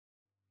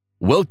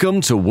Welcome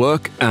to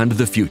Work and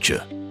the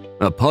Future,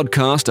 a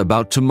podcast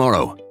about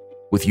tomorrow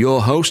with your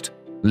host,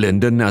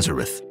 Linda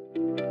Nazareth.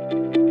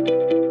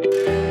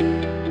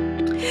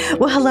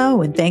 Well,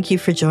 hello, and thank you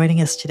for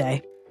joining us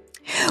today.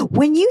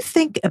 When you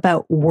think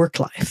about work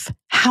life,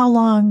 how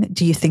long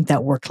do you think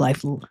that work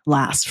life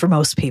lasts for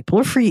most people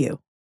or for you?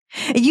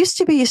 It used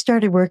to be you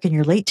started work in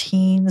your late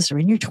teens or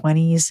in your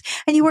 20s,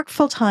 and you worked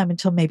full-time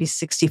until maybe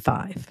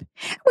 65.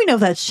 We know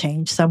that's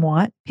changed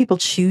somewhat. People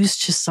choose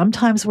to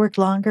sometimes work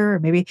longer, or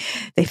maybe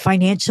they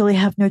financially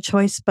have no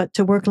choice but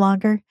to work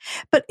longer.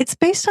 But it's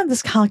based on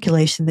this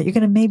calculation that you're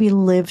going to maybe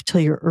live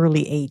till your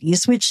early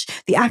 80s, which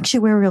the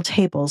actuarial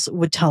tables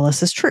would tell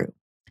us is true.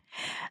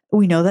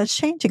 We know that's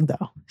changing,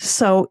 though.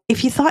 So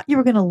if you thought you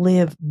were going to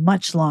live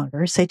much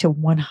longer, say to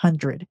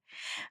 100,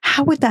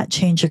 how would that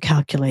change your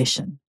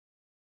calculation?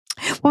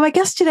 Well, my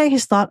guest today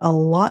has thought a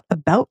lot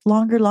about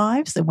longer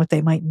lives and what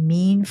they might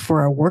mean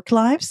for our work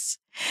lives.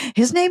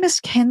 His name is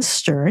Ken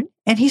Stern,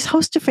 and he's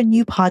host of a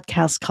new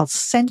podcast called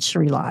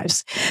Century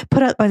Lives,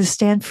 put out by the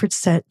Stanford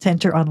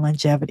Center on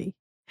Longevity.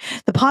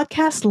 The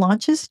podcast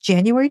launches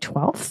January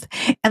 12th,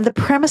 and the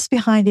premise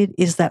behind it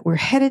is that we're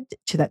headed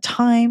to that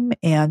time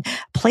and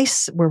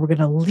place where we're going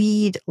to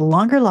lead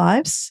longer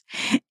lives,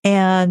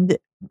 and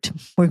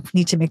we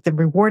need to make them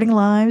rewarding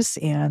lives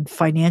and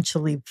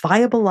financially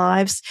viable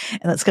lives,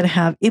 and that's going to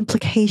have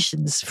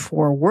implications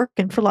for work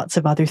and for lots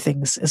of other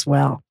things as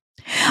well.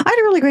 I had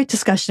a really great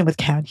discussion with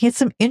Ken. He had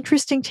some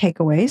interesting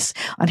takeaways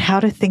on how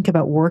to think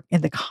about work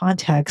in the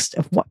context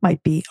of what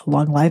might be a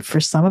long life for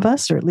some of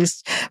us, or at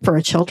least for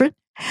our children.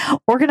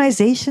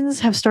 Organizations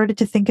have started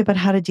to think about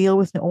how to deal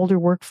with an older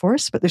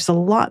workforce, but there's a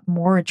lot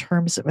more in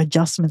terms of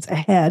adjustments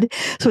ahead.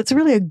 So it's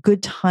really a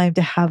good time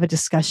to have a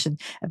discussion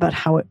about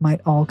how it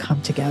might all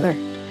come together.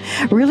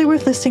 Really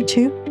worth listening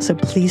to, so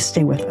please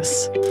stay with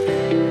us.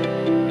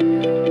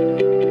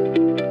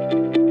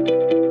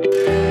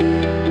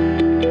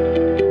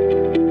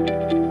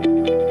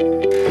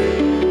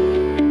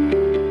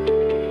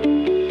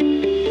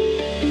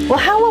 Well,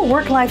 how will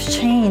work lives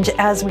change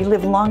as we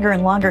live longer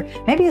and longer,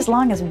 maybe as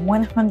long as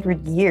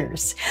 100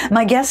 years?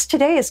 My guest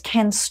today is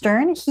Ken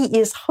Stern. He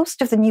is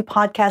host of the new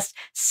podcast,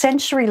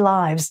 Century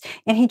Lives,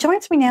 and he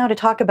joins me now to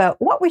talk about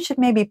what we should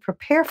maybe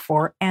prepare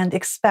for and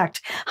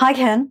expect. Hi,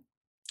 Ken.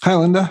 Hi,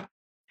 Linda.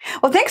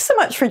 Well, thanks so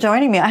much for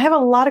joining me. I have a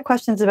lot of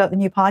questions about the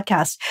new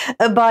podcast,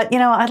 but,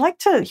 I'd like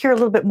to hear a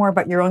little bit more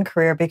about your own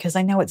career because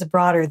I know it's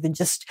broader than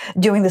just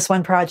doing this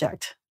one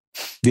project.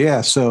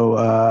 Yeah, so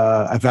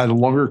I've had a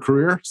longer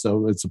career,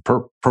 so it's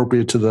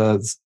appropriate to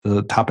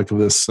the topic of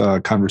this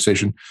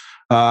conversation.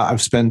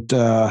 I've spent,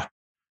 I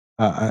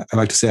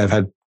like to say, I've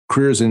had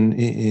careers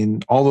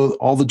in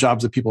all the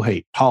jobs that people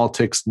hate: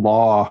 politics,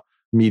 law,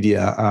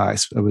 media. I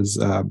was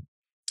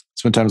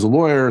spent time as a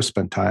lawyer.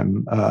 Spent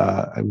time.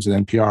 I was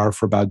at NPR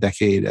for about a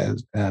decade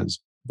as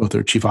both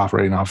their chief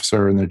operating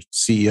officer and their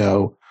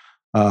CEO.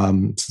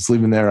 Since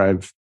leaving there,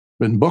 I've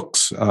written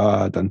books,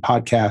 done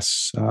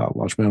podcasts,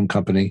 launched my own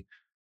company,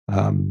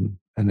 and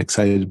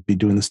excited to be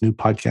doing this new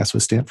podcast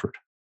with Stanford.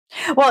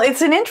 Well,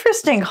 it's an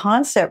interesting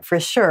concept for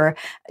sure.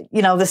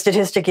 The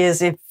statistic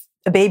is if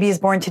a baby is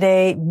born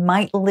today,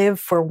 might live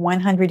for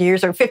 100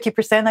 years, or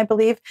 50%, I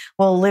believe,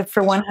 will live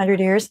for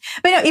 100 years.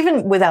 But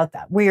even without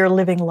that, we are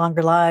living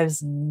longer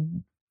lives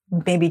and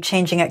maybe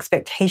changing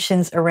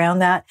expectations around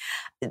that.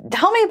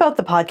 Tell me about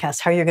the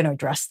podcast, how you're going to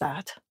address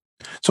that.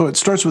 So it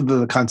starts with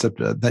the concept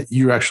that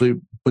you actually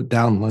put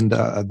down,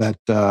 Linda, that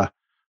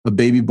a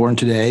baby born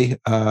today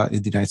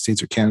in the United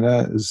States or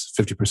Canada is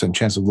 50%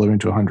 chance of living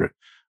to 100.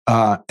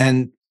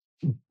 And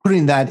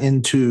putting that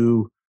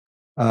into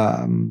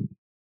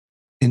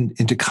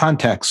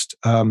context,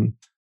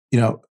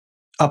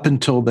 up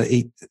until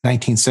the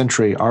 19th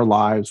century, our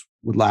lives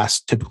would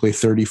last typically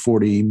 30,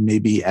 40,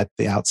 maybe at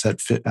the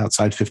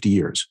outside 50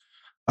 years.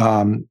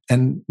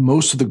 And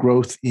most of the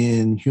growth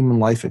in human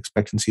life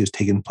expectancy has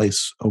taken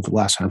place over the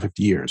last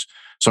 150 years.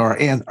 So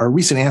our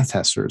recent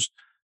ancestors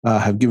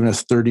have given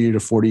us 30 to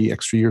 40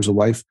 extra years of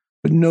life,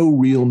 but no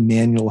real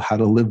manual how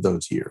to live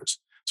those years.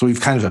 So we've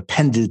kind of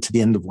appended to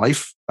the end of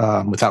life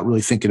without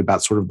really thinking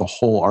about sort of the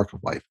whole arc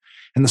of life.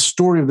 And the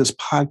story of this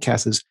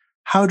podcast is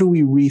how do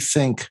we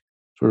rethink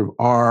sort of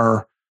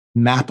our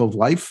map of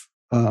life,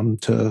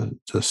 to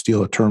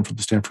steal a term from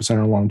the Stanford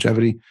Center on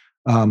Longevity,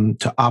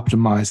 to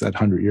optimize that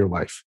 100-year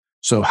life.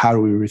 So how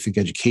do we rethink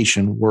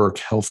education, work,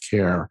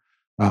 healthcare,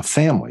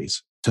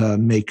 families to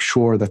make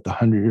sure that the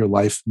 100-year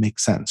life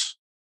makes sense?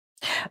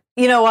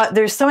 You know what?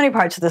 There's so many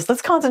parts of this.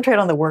 Let's concentrate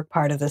on the work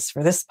part of this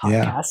for this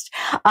podcast.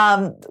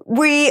 Yeah.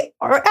 We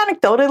are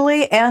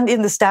anecdotally and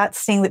in the stats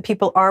seeing that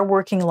people are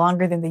working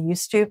longer than they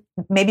used to,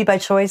 maybe by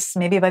choice,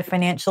 maybe by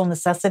financial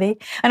necessity.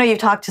 I know you've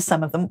talked to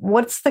some of them.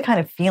 What's the kind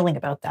of feeling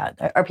about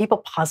that? Are people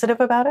positive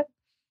about it?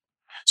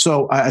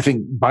 So I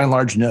think by and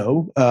large,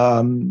 no,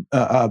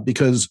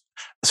 because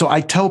so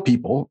I tell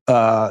people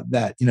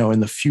that, in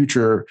the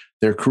future,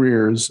 their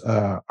careers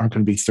aren't going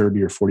to be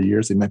 30 or 40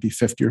 years. They might be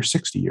 50 or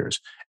 60 years.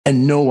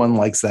 And no one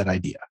likes that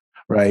idea,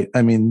 right?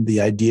 I mean,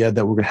 the idea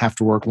that we're going to have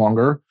to work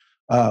longer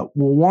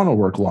will want to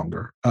work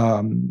longer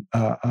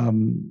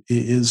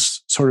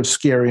is sort of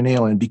scary and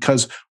alien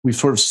because we've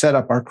sort of set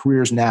up our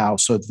careers now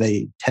so that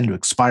they tend to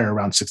expire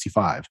around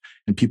 65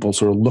 and people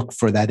sort of look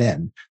for that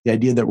end. The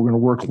idea that we're going to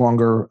work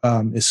longer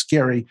is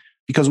scary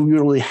because we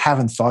really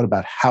haven't thought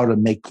about how to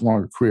make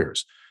longer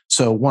careers.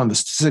 So one of the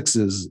statistics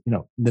is,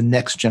 the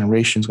next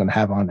generation is going to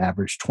have on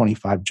average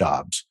 25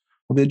 jobs.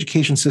 Well, the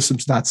education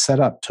system's not set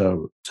up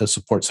to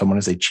support someone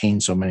as they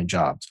change so many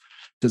jobs.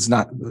 Does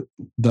not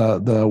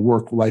the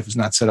work life is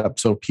not set up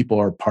so people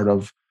are part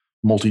of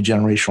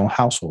multi-generational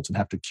households and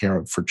have to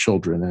care for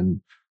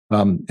children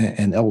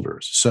and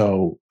elders.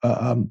 So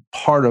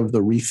part of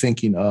the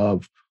rethinking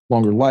of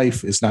longer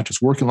life is not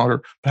just working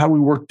longer, but how we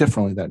work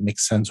differently that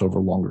makes sense over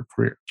longer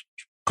careers.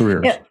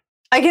 Yeah.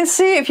 I can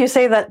see if you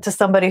say that to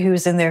somebody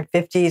who's in their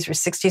 50s or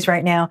 60s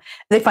right now,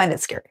 they find it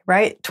scary,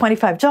 right?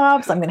 25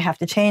 jobs, I'm going to have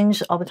to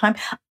change all the time.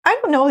 I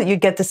don't know that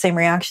you'd get the same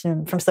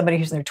reaction from somebody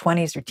who's in their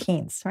 20s or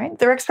teens, right?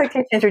 Their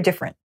expectations are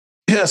different.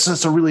 Yes,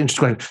 that's a really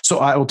interesting question. So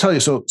I will tell you,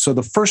 so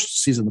the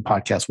first season of the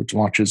podcast, which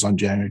launches on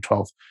January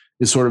 12th,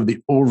 is sort of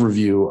the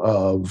overview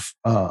of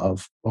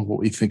what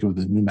we think of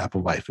the new map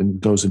of life and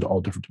goes into all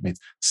different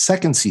domains.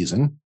 Second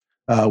season,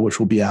 which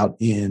will be out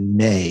in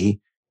May,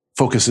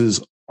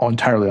 focuses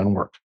entirely on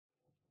work.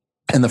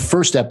 And the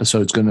first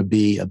episode is going to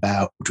be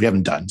about, which we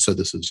haven't done, so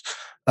this is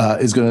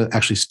going to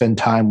actually spend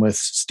time with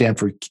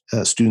Stanford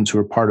students who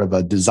are part of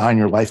a Design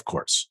Your Life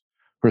course.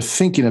 We're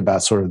thinking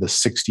about sort of the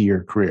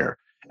 60-year career.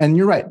 And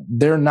you're right,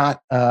 they're not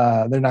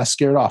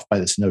scared off by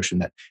this notion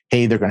that,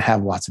 hey, they're going to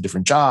have lots of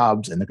different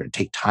jobs and they're going to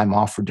take time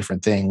off for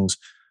different things.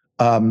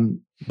 But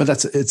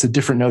it's a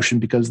different notion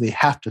because they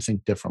have to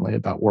think differently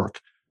about work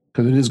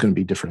because it is going to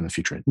be different in the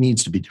future. It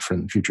needs to be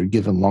different in the future,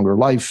 given longer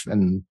life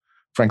and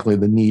frankly,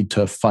 the need to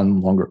have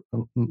longer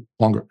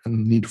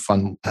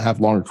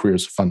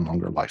careers, fund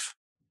longer life.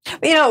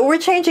 We're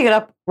changing it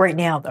up right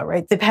now, though,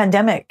 right? The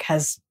pandemic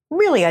has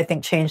really, I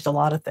think, changed a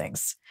lot of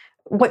things.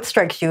 What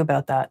strikes you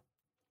about that?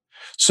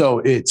 So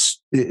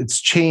it's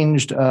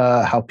changed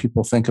how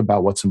people think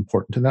about what's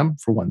important to them,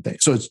 for one thing.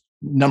 So it's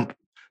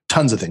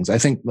tons of things. I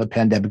think the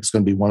pandemic is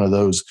going to be one of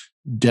those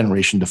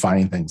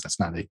generation-defining things. That's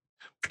not a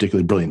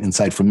particularly brilliant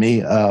insight from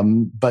me,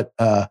 but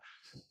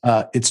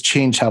it's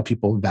changed how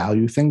people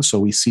value things. So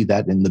we see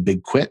that in the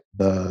big quit,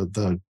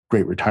 the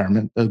great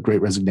retirement, the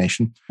great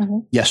resignation. Mm-hmm.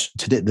 Yes,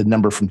 today the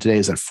number from today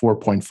is that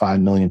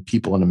 4.5 million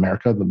people in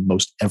America, the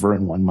most ever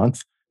in 1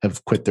 month,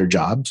 have quit their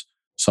jobs.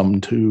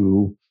 Some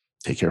to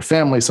take care of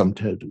families, some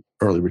to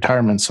early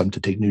retirement, some to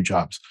take new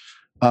jobs.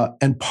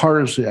 And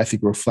part of it, I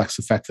think, reflects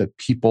the fact that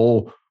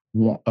people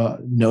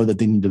know that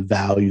they need to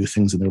value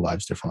things in their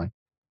lives differently.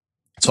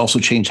 It's also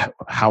changed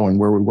how and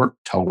where we work.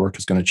 Telework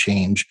is going to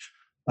change.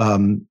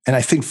 And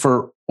I think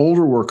for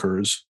older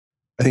workers,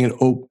 I think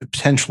it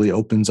potentially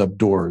opens up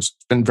doors.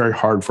 It's been very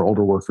hard for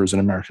older workers in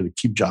America to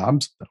keep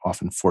jobs, that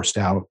often forced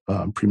out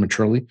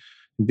prematurely.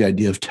 The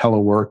idea of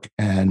telework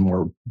and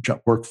more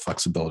work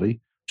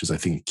flexibility, which is, I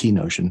think, a key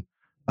notion,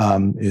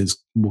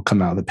 will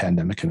come out of the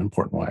pandemic in an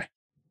important way.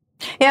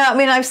 Yeah, I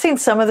mean, I've seen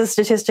some of the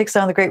statistics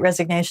on the Great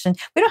Resignation.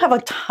 We don't have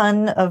a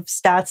ton of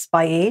stats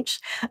by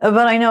age,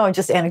 but I know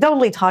just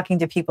anecdotally talking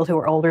to people who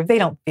are older, they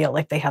don't feel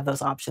like they have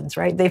those options,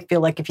 right? They feel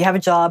like if you have a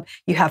job,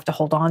 you have to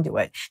hold on to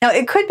it. Now,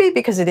 it could be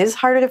because it is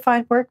harder to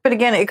find work, but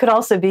again, it could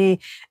also be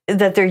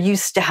that they're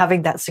used to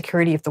having that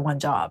security of the one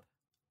job.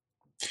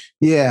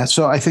 Yeah,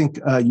 so I think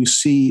you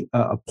see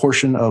a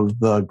portion of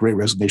the Great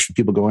Resignation,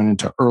 people going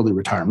into early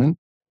retirement.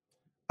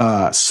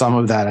 Some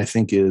of that, I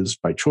think, is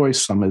by choice.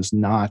 Some is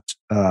not.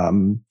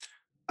 But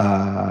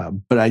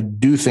I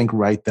do think,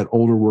 right, that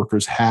older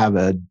workers have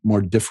a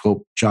more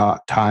difficult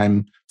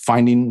time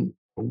finding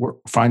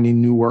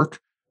new work.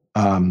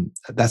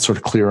 That's sort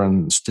of clear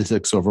on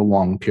statistics over a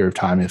long period of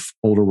time. If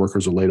older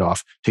workers are laid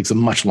off, it takes them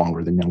much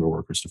longer than younger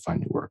workers to find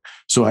new work.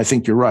 So I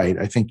think you're right.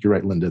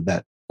 Linda,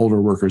 that older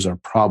workers are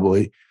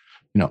probably,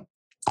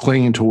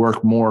 clinging to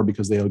work more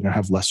because they're going to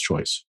have less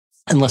choice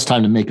and less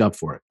time to make up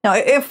for it. Now,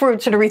 if we're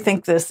to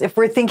rethink this, if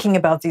we're thinking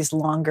about these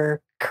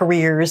longer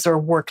careers or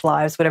work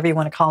lives, whatever you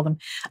want to call them,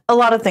 a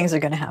lot of things are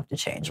going to have to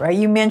change, right?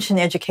 You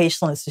mentioned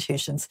educational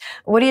institutions.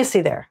 What do you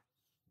see there?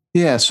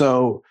 Yeah,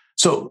 so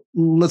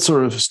let's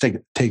sort of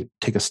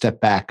take a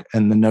step back,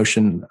 and the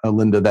notion,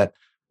 Linda, that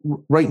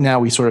right now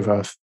we sort of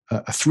have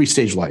a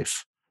three-stage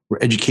life. We're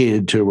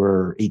educated till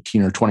we're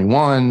 18 or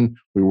 21,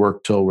 we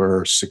work till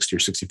we're 60 or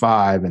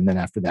 65, and then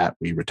after that,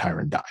 we retire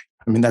and die.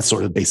 I mean, that's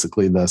sort of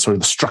basically the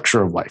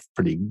structure of life.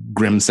 Pretty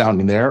grim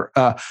sounding there.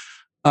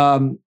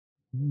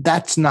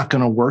 That's not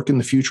going to work in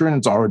the future, and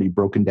it's already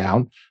broken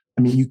down.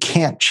 I mean, you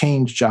can't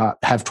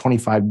have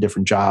 25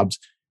 different jobs,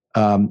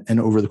 and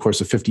over the course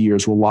of 50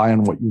 years, rely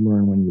on what you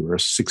learned when you were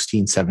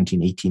 16,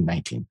 17, 18,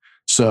 19.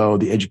 So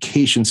the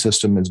education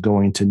system is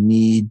going to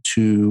need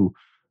to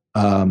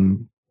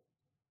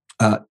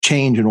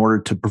change in order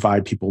to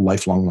provide people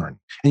lifelong learning.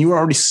 And you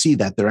already see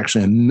that there are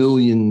actually 1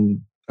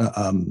 million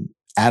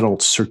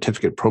adult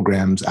certificate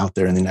programs out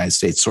there in the United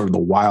States, sort of the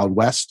Wild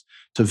West,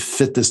 to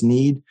fit this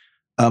need.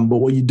 But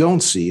what you don't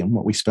see, and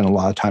what we spend a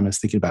lot of time is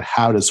thinking about,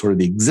 how does sort of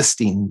the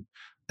existing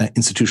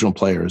institutional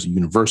players,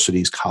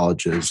 universities,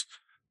 colleges,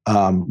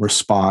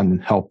 respond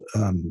and help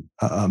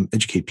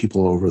educate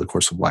people over the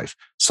course of life.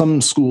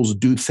 Some schools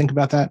do think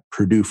about that.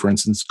 Purdue, for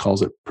instance,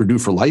 calls it Purdue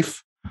for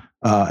Life.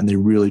 And they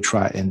really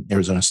try, and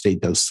Arizona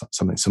State does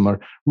something similar,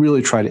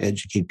 really try to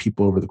educate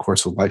people over the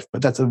course of life.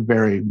 But that's a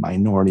very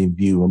minority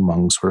view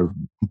among sort of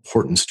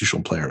important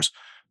institutional players.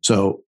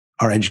 So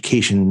our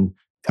education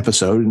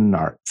episode and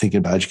our thinking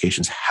about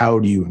education is how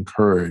do you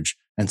encourage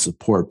and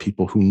support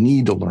people who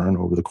need to learn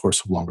over the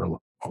course of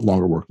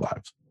longer work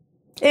lives?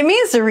 It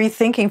means they're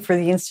rethinking for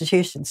the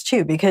institutions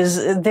too,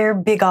 because their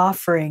big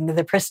offering,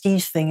 the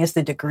prestige thing is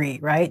the degree,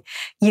 right?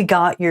 You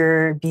got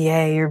your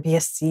BA or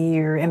BSc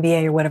or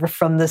MBA or whatever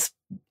from this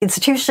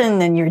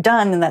institution and you're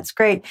done and that's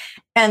great.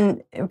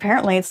 And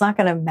apparently it's not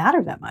going to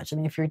matter that much. I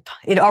mean,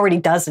 it already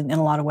doesn't in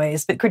a lot of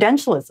ways, but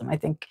credentialism, I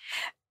think,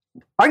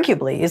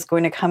 arguably is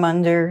going to come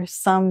under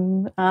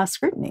some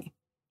scrutiny.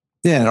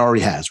 Yeah, it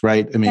already has,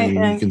 right? I mean,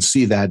 you can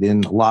see that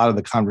in a lot of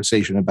the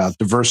conversation about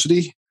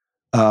diversity.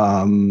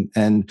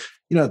 And,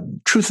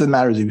 truth of the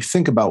matter is, if you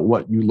think about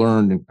what you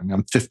learned,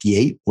 I'm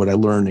 58, what I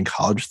learned in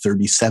college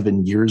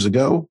 37 years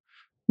ago,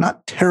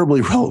 not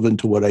terribly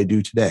relevant to what I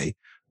do today.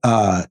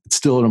 It's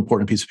still an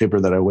important piece of paper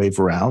that I wave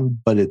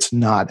around, but it's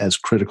not as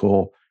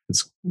critical.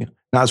 It's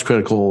not as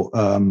critical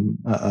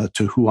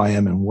to who I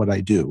am and what I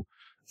do.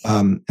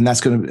 And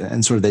that's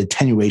and sort of the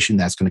attenuation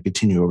that's going to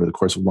continue over the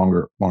course of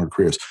longer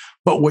careers.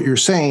 But what you're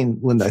saying,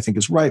 Linda, I think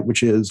is right,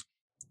 which is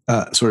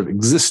sort of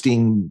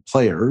existing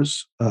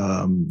players,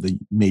 the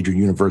major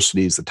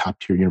universities, the top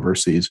tier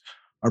universities,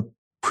 are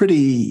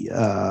pretty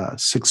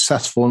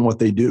successful in what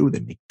they do.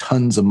 They make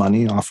tons of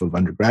money off of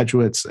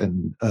undergraduates,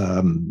 and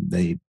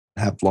they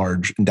have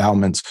large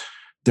endowments.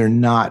 They're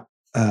not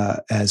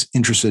as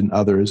interested in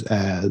others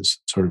as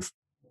sort of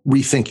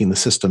rethinking the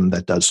system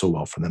that does so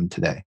well for them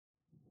today.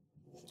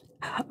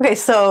 Okay,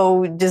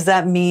 so does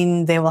that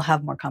mean they will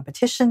have more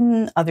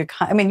competition?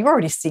 I mean, you're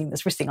already seeing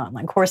this. We're seeing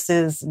online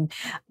courses and,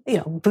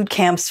 boot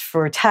camps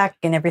for tech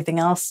and everything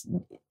else.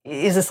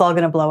 Is this all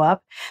going to blow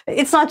up?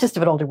 It's not just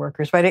about older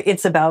workers, right?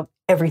 It's about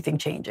everything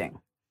changing.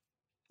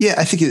 Yeah,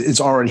 I think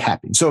it's already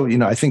happening. So,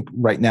 I think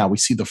right now we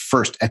see the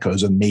first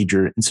echoes of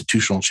major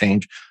institutional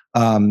change.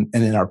 And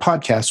in our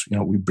podcast,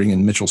 we bring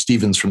in Mitchell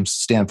Stevens from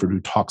Stanford, who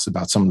talks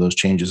about some of those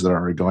changes that are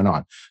already going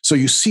on. So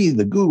you see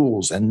the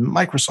Googles and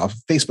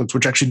Microsoft, Facebooks,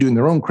 which are actually doing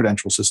their own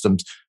credential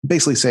systems,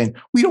 basically saying,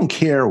 we don't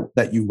care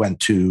that you went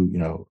to,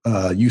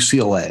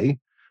 UCLA.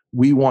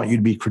 We want you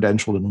to be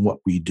credentialed in what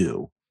we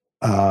do.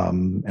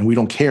 And we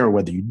don't care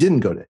whether you didn't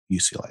go to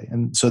UCLA.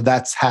 And so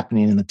that's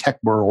happening in the tech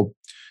world.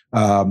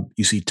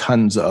 You see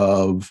tons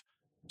of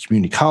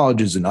community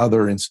colleges and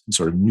other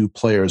sort of new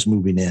players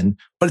moving in,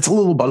 but it's a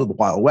little bit of the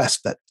Wild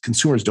West that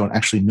consumers don't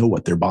actually know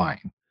what they're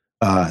buying.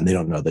 And they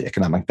don't know the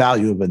economic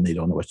value of it, and they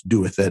don't know what to do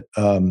with it.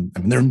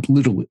 There are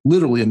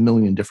literally a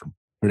million different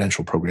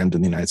credential programs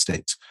in the United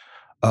States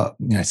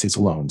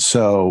alone.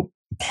 So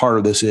part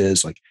of this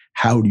is like,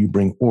 how do you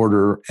bring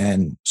order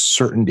and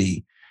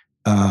certainty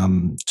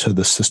to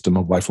the system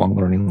of lifelong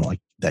learning like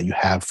that you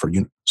have for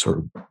you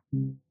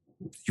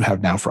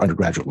have now for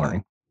undergraduate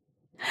learning?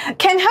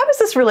 Ken, how does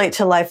this relate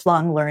to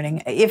lifelong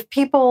learning? If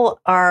people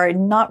are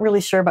not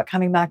really sure about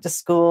coming back to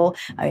school,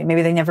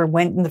 maybe they never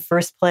went in the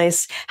first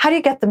place, how do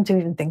you get them to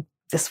even think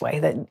this way,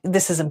 that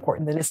this is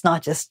important, that it's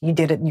not just you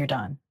did it and you're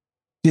done?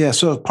 Yeah,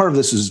 so part of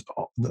this is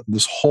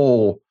this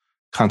whole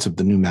concept,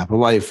 the new map of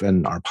life,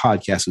 and our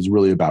podcast is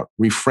really about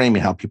reframing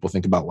how people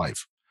think about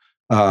life.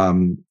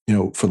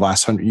 For the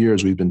last 100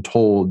 years, we've been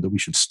told that we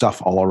should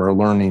stuff all of our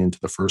learning into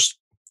the first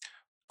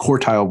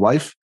quartile of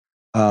life.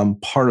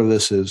 Part of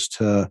this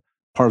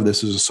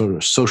is a sort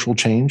of social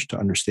change to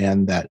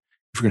understand that if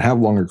you're going to have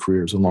longer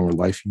careers and longer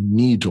life, you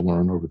need to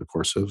learn over the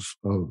course of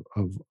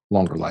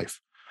longer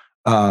life,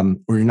 or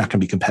you're not going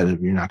to be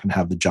competitive. You're not going to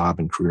have the job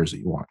and careers that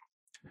you want.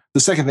 The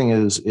second thing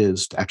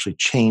is to actually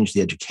change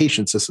the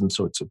education system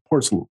so it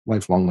supports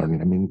lifelong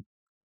learning. I mean,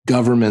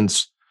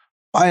 governments,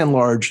 by and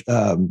large,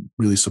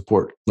 really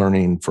support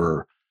learning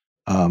for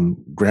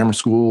grammar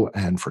school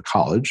and for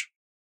college,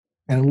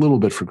 and a little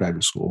bit for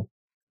graduate school.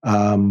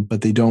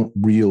 But they don't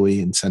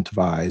really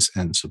incentivize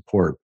and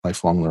support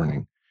lifelong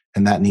learning.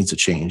 And that needs to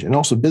change. And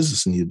also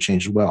business needs to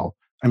change as well.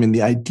 I mean,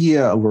 the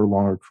idea over a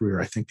longer career,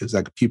 I think, is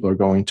that people are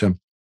going to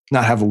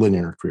not have a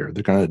linear career.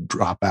 They're going to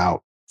drop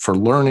out for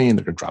learning.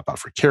 They're going to drop out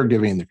for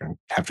caregiving. They're going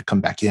to have to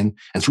come back in. And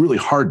it's really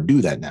hard to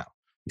do that now.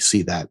 You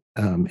see that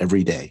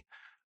every day.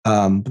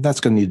 But that's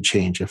going to need to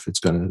change if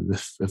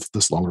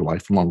this longer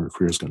life and longer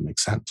career is going to make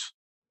sense.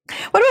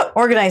 What about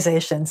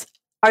organizations?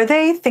 Are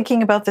they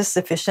thinking about this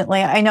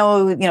sufficiently? I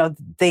know,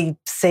 they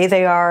say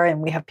they are,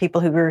 and we have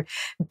people who are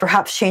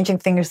perhaps changing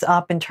things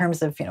up in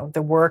terms of,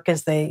 the work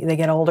as they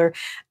get older.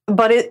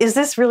 But is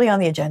this really on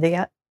the agenda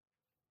yet?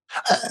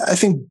 I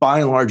think by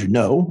and large,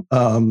 no.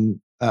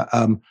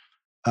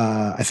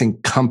 I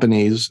think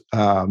companies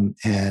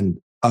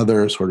and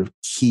other sort of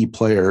key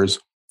players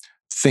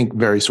think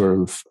very sort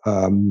of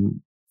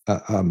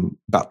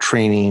about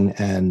training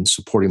and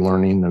supporting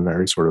learning in a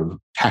very sort of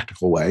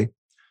tactical way.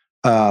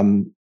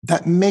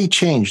 That may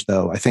change,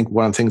 though. I think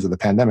one of the things of the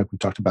pandemic, we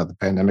talked about the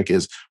pandemic,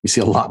 is we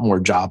see a lot more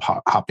job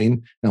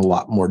hopping and a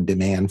lot more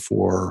demand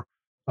for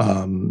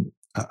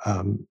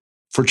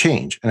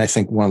change. And I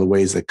think one of the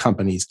ways that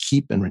companies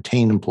keep and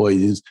retain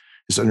employees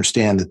is to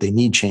understand that they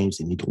need change,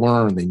 they need to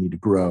learn, they need to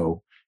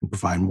grow, and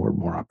provide more and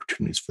more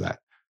opportunities for that.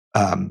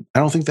 I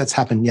don't think that's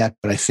happened yet,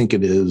 but I think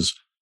it is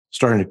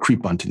starting to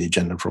creep onto the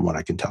agenda from what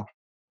I can tell.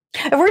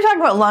 If we're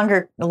talking about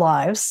longer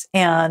lives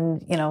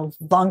and,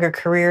 longer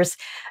careers,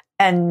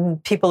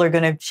 and people are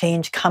going to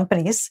change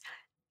companies,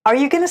 are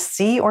you going to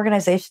see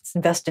organizations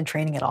invest in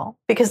training at all?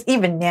 Because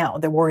even now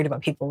they're worried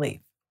about people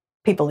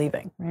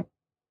leaving, right?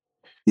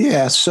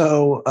 Yeah.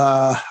 So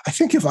I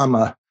think if I'm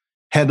a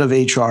head of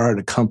HR at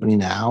a company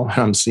now,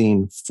 and I'm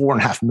seeing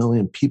 4.5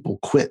 million people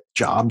quit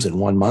jobs in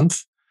 1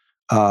 month,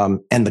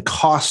 and the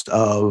cost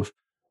of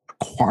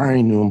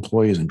acquiring new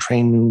employees and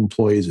training new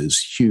employees is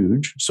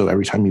huge. So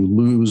every time you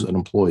lose an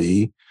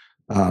employee,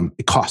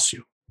 it costs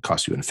you. It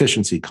costs you in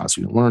efficiency, it costs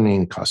you in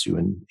learning, it costs you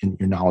in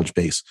your knowledge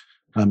base.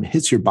 It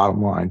hits your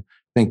bottom line.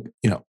 I think,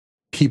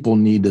 people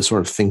need to sort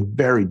of think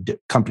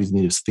companies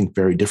need to think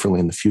very differently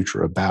in the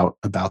future about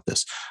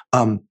this.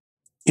 And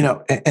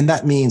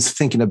that means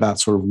thinking about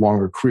sort of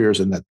longer careers,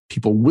 and that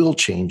people will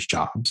change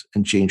jobs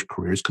and change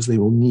careers because they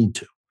will need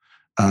to.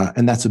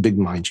 And that's a big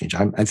mind change.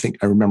 I think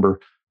I remember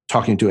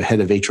talking to a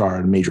head of HR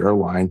at a major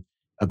airline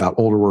about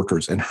older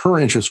workers, and her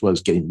interest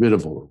was getting rid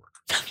of older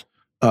workers,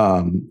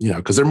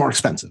 because they're more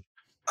expensive.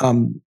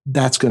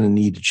 That's going to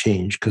need to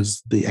change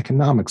because the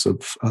economics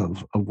of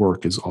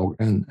work is all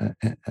and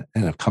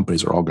of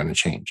companies are all going to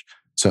change.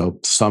 So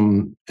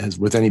some, as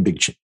with any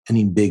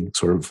big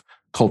sort of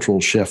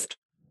cultural shift,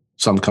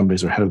 some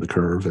companies are ahead of the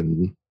curve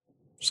and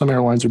some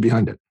airlines are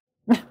behind it.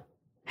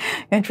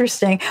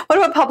 Interesting. What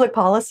about public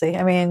policy?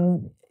 I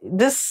mean,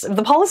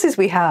 the policies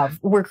we have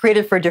were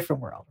created for a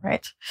different world,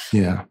 right?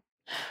 Yeah.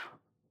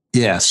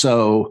 Yeah.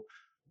 So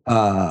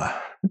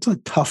it's a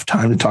tough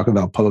time to talk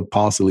about public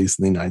policy, at least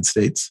in the United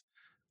States.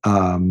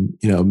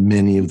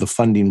 Many of the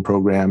funding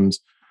programs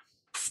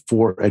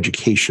for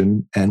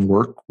education and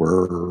work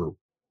were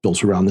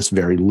built around this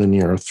very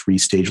linear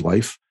 3-stage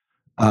life.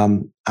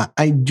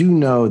 I do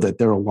know that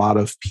there are a lot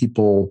of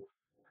people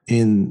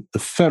in the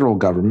federal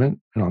government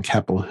and on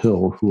Capitol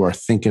Hill who are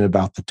thinking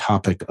about the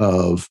topic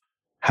of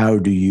how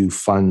do you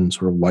fund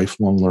sort of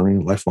lifelong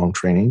learning, lifelong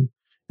training,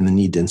 and the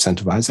need to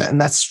incentivize that.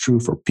 And that's true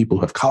for people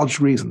who have college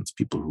degrees, and it's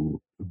people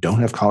who don't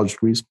have college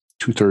degrees.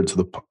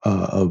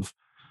 2/3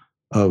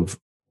 of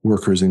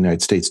workers in the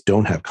United States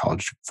don't have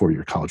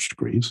 4-year college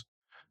degrees.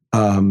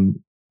 But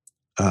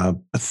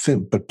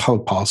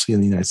public policy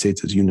in the United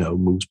States, as you know,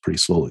 moves pretty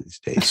slowly these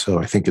days. So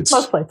I think it's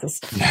most places.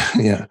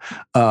 Yeah.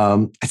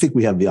 I think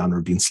we have the honor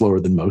of being slower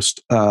than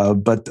most. So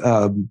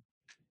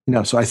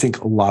I think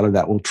a lot of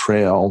that will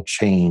trail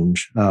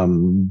change.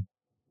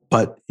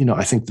 But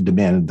I think the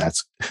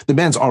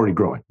demand's already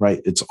growing,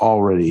 right? It's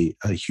already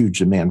a huge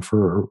demand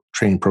for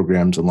training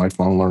programs and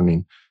lifelong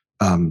learning.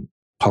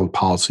 Public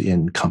policy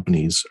and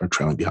companies are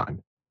trailing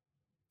behind.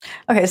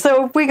 Okay,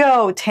 so if we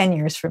go 10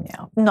 years from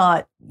now,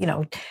 not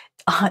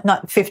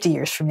 50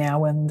 years from now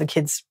when the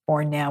kids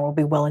born now will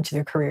be well into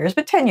their careers,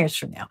 but 10 years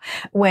from now,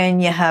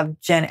 when you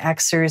have Gen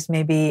Xers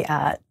maybe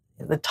at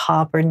the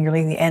top or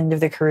nearly the end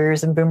of their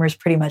careers and boomers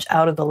pretty much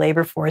out of the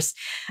labor force,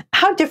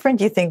 how different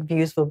do you think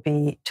views will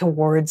be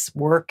towards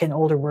work and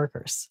older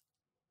workers?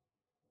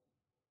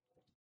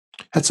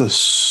 That's a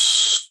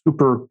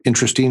super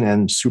interesting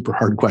and super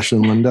hard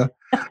question, Linda.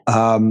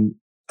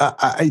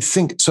 I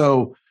think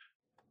so.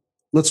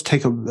 Let's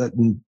take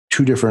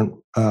two different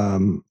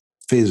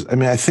phases. I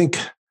mean, I think,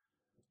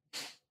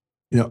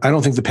 I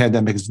don't think the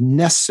pandemic has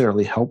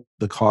necessarily helped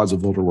the cause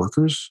of older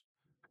workers.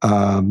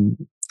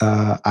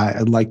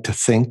 I'd like to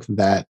think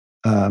that,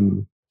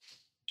 in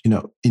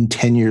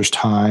 10 years'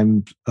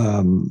 time,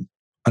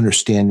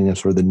 understanding of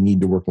sort of the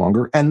need to work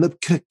longer and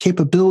the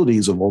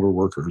capabilities of older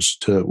workers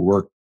to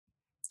work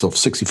till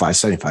 65,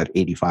 75,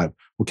 85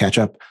 will catch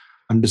up.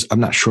 I'm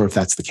not sure if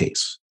that's the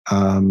case.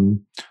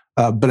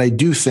 But I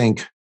do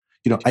think,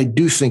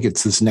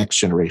 it's this next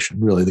generation,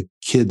 really the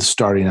kids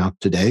starting out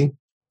today,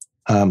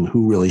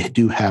 who really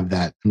do have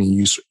that. I mean,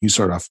 you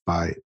start off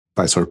by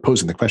sort of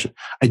posing the question.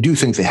 I do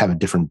think they have a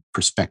different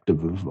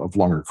perspective of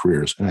longer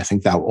careers. And I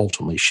think that will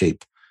ultimately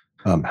shape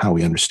how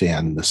we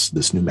understand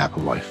this new map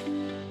of life.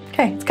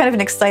 Okay. It's kind of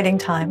an exciting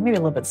time, maybe a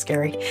little bit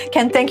scary.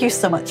 Ken, thank you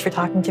so much for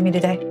talking to me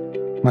today.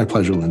 My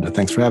pleasure, Linda.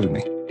 Thanks for having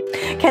me.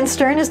 Ken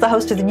Stern is the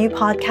host of the new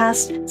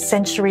podcast,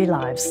 Century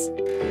Lives.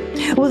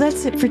 Well,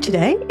 that's it for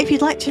today. If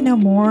you'd like to know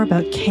more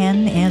about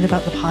Ken and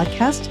about the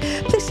podcast,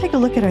 please take a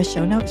look at our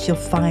show notes. You'll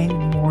find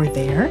more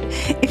there.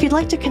 If you'd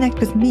like to connect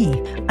with me,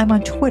 I'm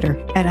on Twitter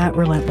at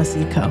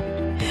 @RelentlessEco.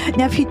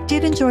 Now, if you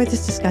did enjoy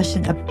this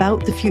discussion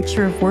about the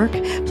future of work,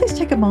 please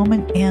take a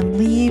moment and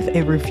leave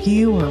a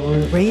review or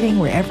a rating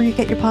wherever you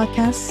get your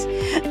podcasts.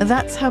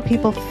 That's how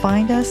people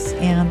find us,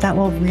 and that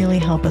will really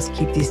help us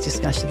keep these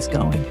discussions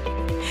going.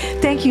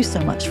 Thank you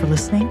so much for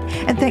listening,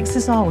 and thanks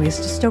as always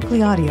to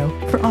Stokely Audio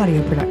for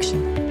audio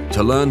production.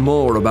 To learn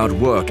more about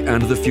work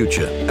and the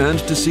future and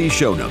to see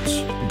show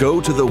notes, go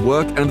to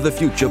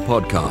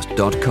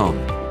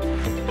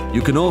theworkandthefuturepodcast.com.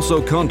 You can also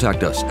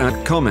contact us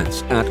at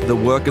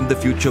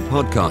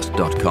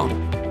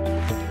comments@theworkandthefuturepodcast.com.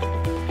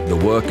 The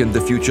Work and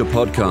the Future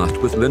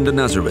podcast with Linda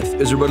Nazareth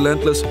is a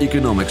Relentless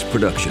Economics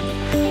production.